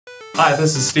Hi,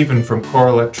 this is Stephen from Core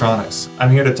Electronics.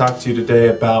 I'm here to talk to you today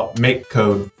about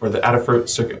Makecode for the Adafruit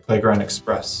Circuit Playground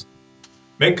Express.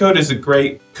 Makecode is a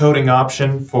great coding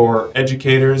option for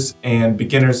educators and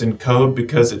beginners in code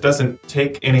because it doesn't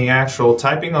take any actual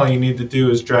typing. All you need to do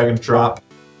is drag and drop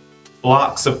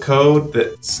blocks of code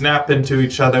that snap into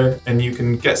each other, and you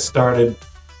can get started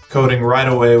coding right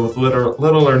away with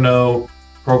little or no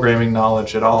programming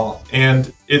knowledge at all.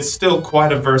 And it's still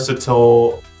quite a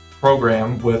versatile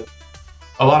program with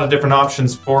a lot of different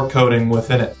options for coding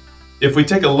within it. If we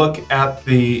take a look at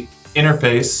the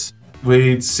interface,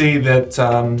 we'd see that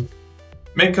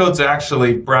Makecode's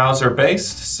actually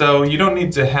browser-based, so you don't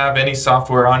need to have any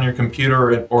software on your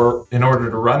computer or in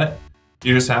order to run it.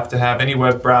 You just have to have any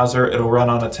web browser. It'll run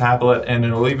on a tablet, and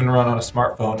it'll even run on a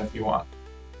smartphone if you want.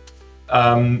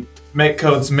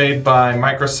 Makecode's made by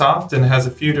Microsoft and has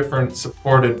a few different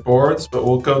supported boards, but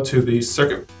we'll go to the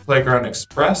Circuit Playground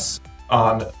Express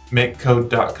on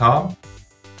makecode.com.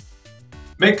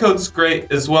 Makecode's great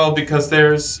as well because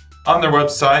on their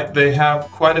website they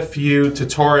have quite a few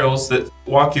tutorials that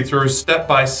walk you through step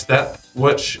by step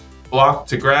which block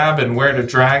to grab and where to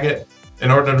drag it in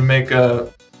order to make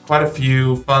quite a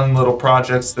few fun little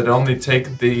projects that only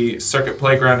take the Circuit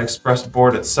Playground Express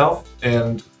board itself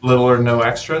and little or no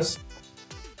extras.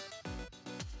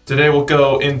 Today we'll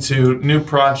go into new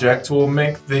project. We'll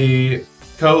make the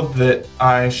code that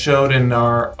I showed in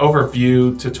our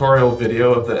overview tutorial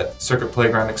video of the Circuit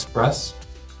Playground Express.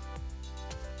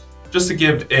 Just to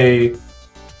give a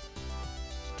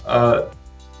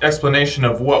explanation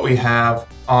of what we have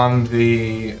on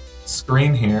the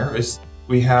screen here is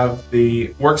we have the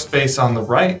workspace on the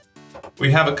right.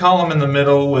 We have a column in the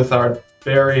middle with our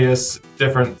various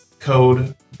different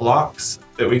code blocks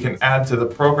that we can add to the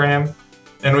program.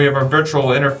 And we have our virtual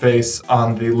interface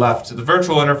on the left. The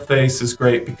virtual interface is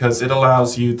great because it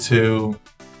allows you to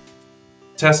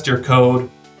test your code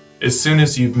as soon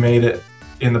as you've made it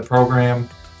in the program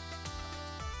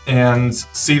and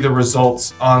see the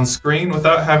results on screen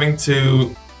without having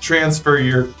to transfer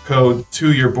your code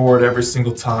to your board every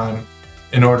single time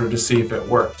in order to see if it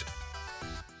worked.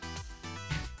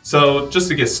 So just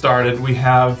to get started, we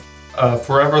have a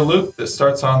forever loop that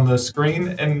starts on the screen,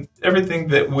 and everything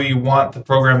that we want the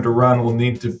program to run will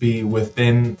need to be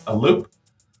within a loop.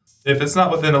 If it's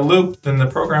not within a loop, then the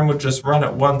program would just run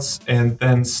it once and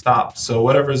then stop. So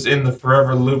whatever's in the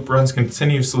forever loop runs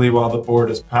continuously while the board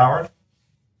is powered.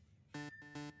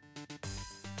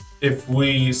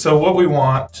 So what we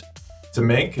want to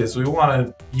make is we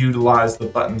want to utilize the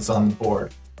buttons on the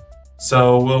board.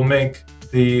 So we'll make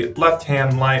the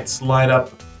left-hand lights light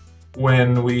up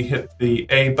when we hit the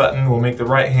A button. We'll make the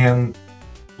right-hand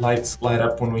lights light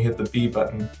up when we hit the B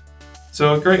button.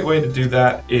 So a great way to do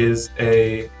that is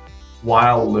a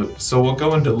while loop. So we'll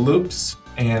go into loops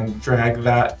and drag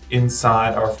that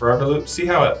inside our forever loop. See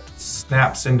how it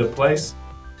snaps into place?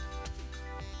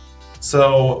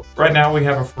 So right now we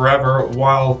have a forever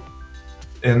while,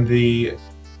 and the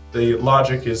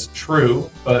logic is true,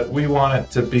 but we want it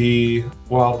to be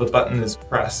while the button is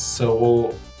pressed. So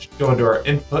we'll go into our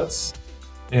inputs,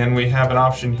 and we have an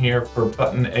option here for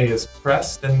button A is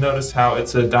pressed, and notice how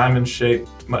it's a diamond shape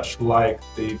much like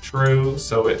the true,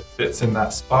 so it fits in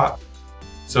that spot.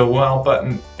 So while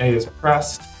button A is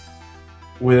pressed,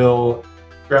 we'll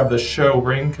grab the show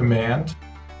ring command.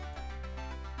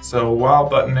 So while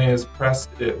button A is pressed,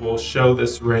 it will show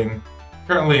this ring.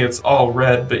 Currently it's all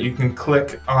red, but you can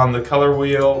click on the color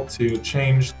wheel to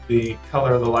change the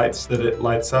color of the lights that it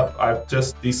lights up. I've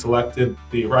just deselected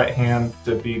the right hand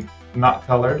to be not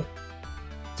colored,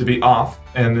 to be off,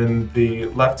 and then the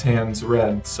left hand's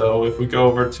red. So if we go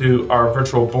over to our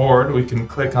virtual board, we can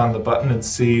click on the button and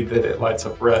see that it lights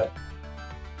up red.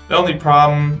 The only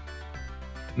problem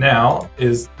now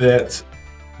is that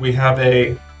we have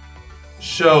a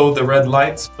show the red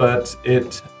lights, but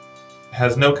it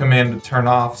has no command to turn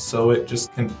off, so it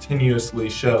just continuously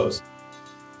shows.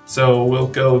 So we'll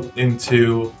go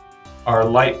into our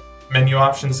light menu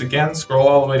options again, scroll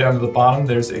all the way down to the bottom,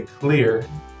 there's a clear,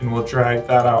 and we'll drag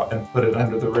that out and put it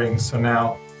under the ring. So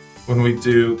now when we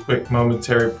do quick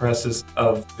momentary presses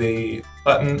of the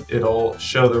button, it'll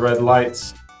show the red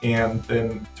lights and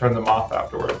then turn them off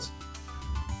afterwards.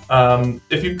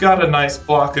 If you've got a nice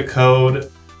block of code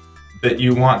that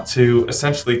you want to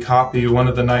essentially copy, one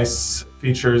of the nice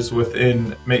features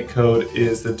within Makecode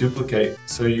is the duplicate.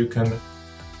 So you can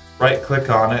right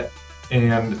click on it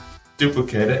and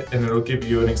duplicate it, and it'll give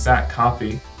you an exact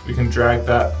copy. We can drag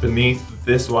that beneath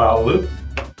this while loop,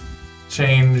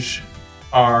 change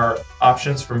our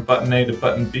options from button A to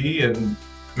button B, and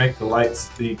make the lights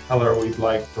the color we'd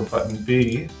like for button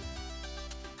B.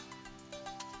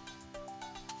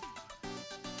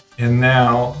 And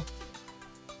now,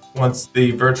 once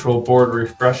the virtual board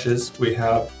refreshes, we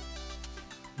have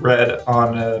red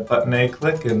on a button A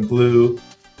click and blue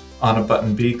on a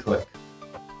button B click.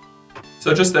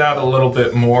 So just to add a little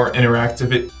bit more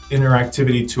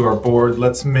interactivity to our board,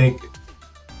 let's make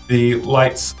the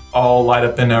lights all light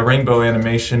up in a rainbow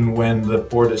animation when the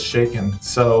board is shaken.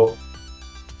 So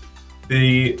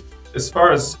as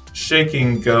far as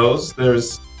shaking goes,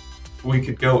 we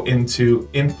could go into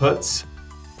inputs,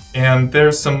 and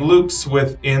there's some loops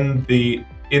within the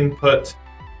input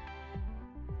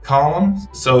column.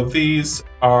 So these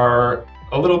are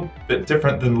a little bit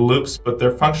different than the loops, but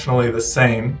they're functionally the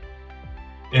same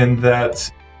in that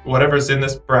whatever's in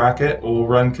this bracket will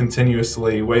run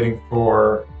continuously, waiting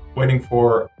for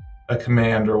a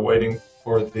command or waiting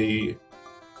for the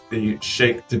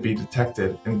shake to be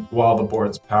detected while the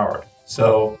board's powered.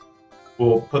 So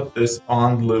we'll put this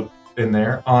on loop in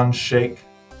there, on shake,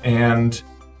 and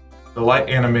the light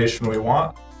animation we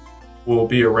want will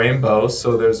be a rainbow.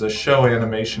 So there's a show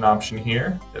animation option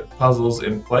here that puzzles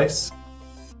in place.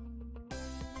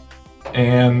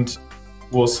 And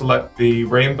we'll select the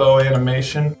rainbow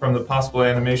animation from the possible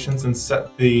animations and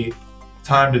set the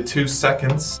time to 2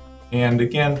 seconds. And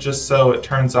again, just so it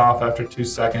turns off after 2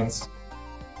 seconds,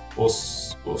 we'll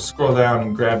scroll down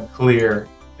and grab clear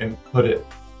and put it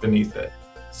beneath it.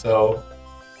 So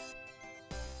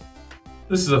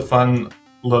this is a fun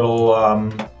little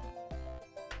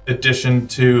addition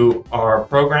to our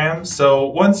program. So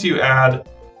once you add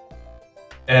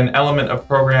an element of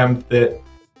program that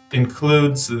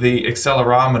includes the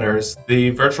accelerometers,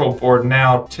 the virtual board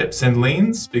now tips and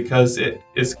leans because it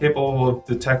is capable of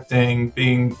detecting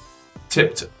being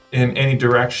tipped in any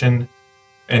direction,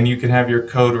 and you can have your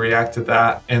code react to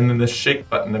that, and then the shake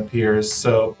button appears.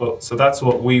 So that's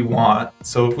what we want.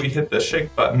 So if we hit the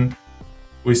shake button,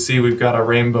 we see we've got a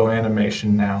rainbow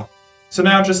animation now. So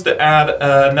now just to add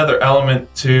another element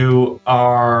to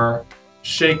our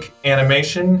shake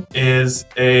animation is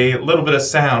a little bit of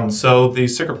sound. So the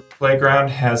Circuit Playground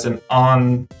has an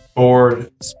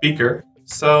onboard speaker.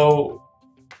 So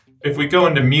if we go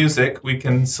into music, we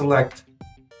can select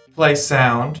play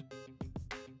sound,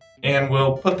 and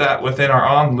we'll put that within our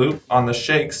on loop on the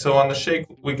shake. So on the shake,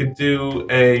 we could do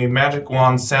a magic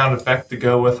wand sound effect to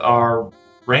go with our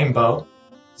rainbow.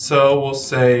 So we'll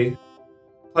say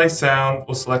play sound,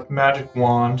 we'll select magic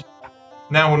wand.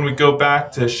 Now when we go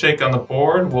back to shake on the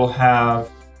board, we'll have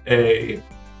a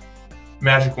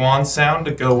magic wand sound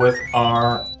to go with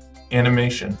our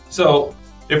animation. So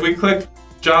if we click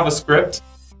JavaScript,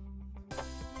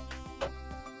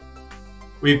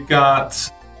 we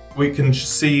can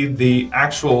see the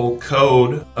actual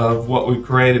code of what we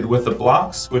created with the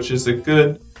blocks, which is a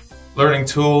good learning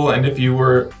tool. And if you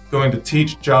were going to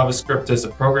teach JavaScript as a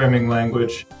programming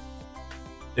language,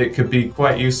 it could be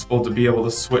quite useful to be able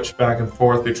to switch back and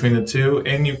forth between the two.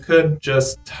 And you could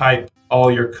just type all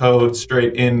your code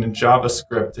straight in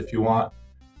JavaScript if you want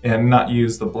and not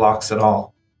use the blocks at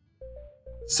all.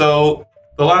 So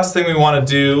the last thing we want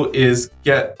to do is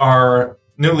get our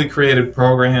newly created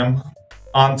program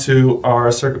onto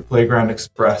our Circuit Playground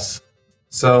Express.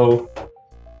 So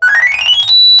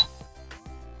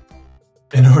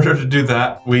in order to do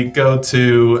that, we go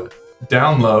to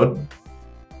download.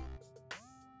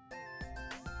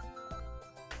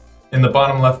 In the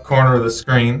bottom left corner of the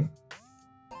screen,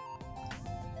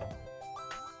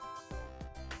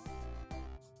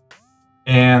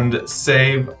 and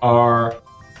save our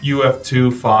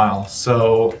UF2 file.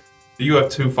 So the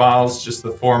UF2 file is just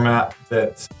the format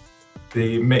that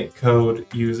the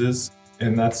Makecode uses,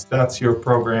 and that's your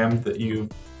program that you'll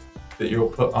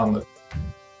put on the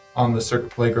Circuit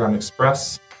Playground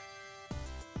Express.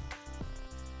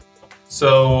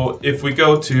 So if we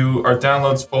go to our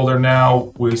downloads folder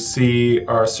now, we see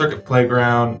our Circuit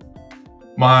Playground,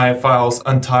 my files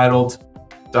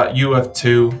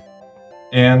untitled.uf2.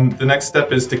 And the next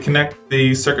step is to connect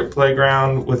the Circuit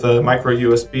Playground with a micro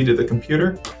USB to the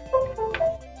computer.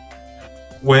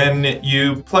 When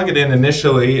you plug it in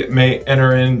initially, it may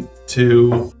enter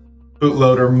into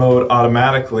bootloader mode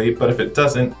automatically, but if it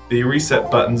doesn't, the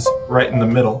reset button's right in the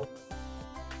middle.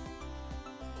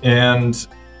 And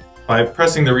by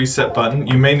pressing the reset button,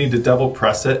 you may need to double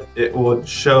press it. It will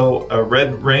show a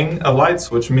red ring of lights,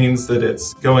 which means that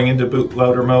it's going into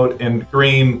bootloader mode, and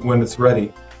green when it's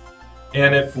ready.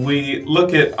 And if we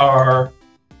look at our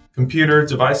computer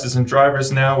devices and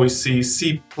drivers now, we see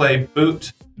cplay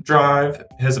boot drive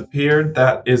has appeared.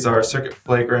 That is our Circuit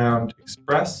Playground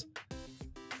Express.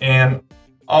 And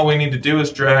all we need to do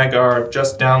is drag our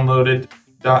just downloaded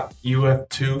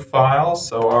 .uf2 file,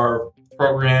 so our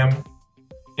program,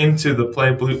 into the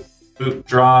boot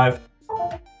drive,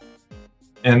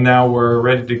 and now we're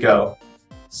ready to go.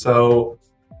 So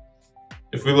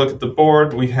if we look at the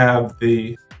board, we have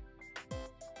the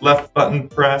left button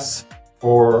press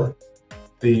for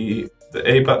the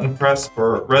A button press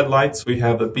for red lights. We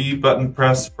have the B button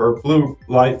press for blue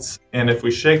lights. And if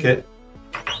we shake it,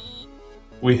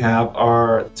 we have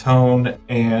our tone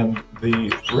and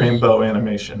the rainbow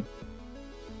animation.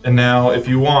 And now if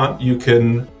you want, you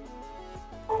can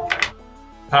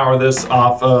power this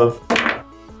off of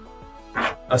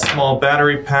a small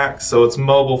battery pack so it's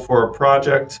mobile for a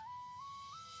project,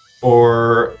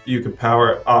 or you could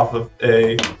power it off of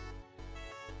a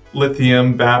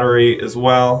lithium battery as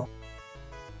well.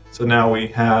 So now we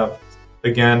have,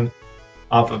 again,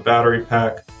 off of battery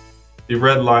pack, the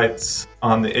red lights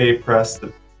on the A press,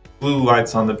 the blue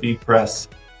lights on the B press,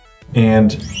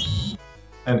 and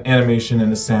an animation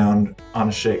and a sound on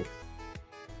a shake.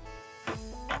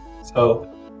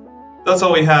 So that's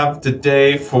all we have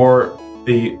today for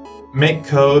the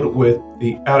Makecode with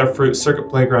the Adafruit Circuit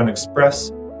Playground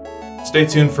Express. Stay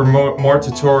tuned for more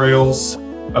tutorials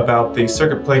about the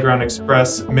Circuit Playground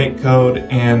Express,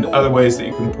 Makecode, and other ways that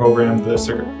you can program the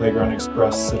Circuit Playground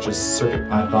Express, such as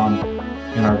CircuitPython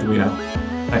and Arduino.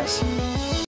 Thanks.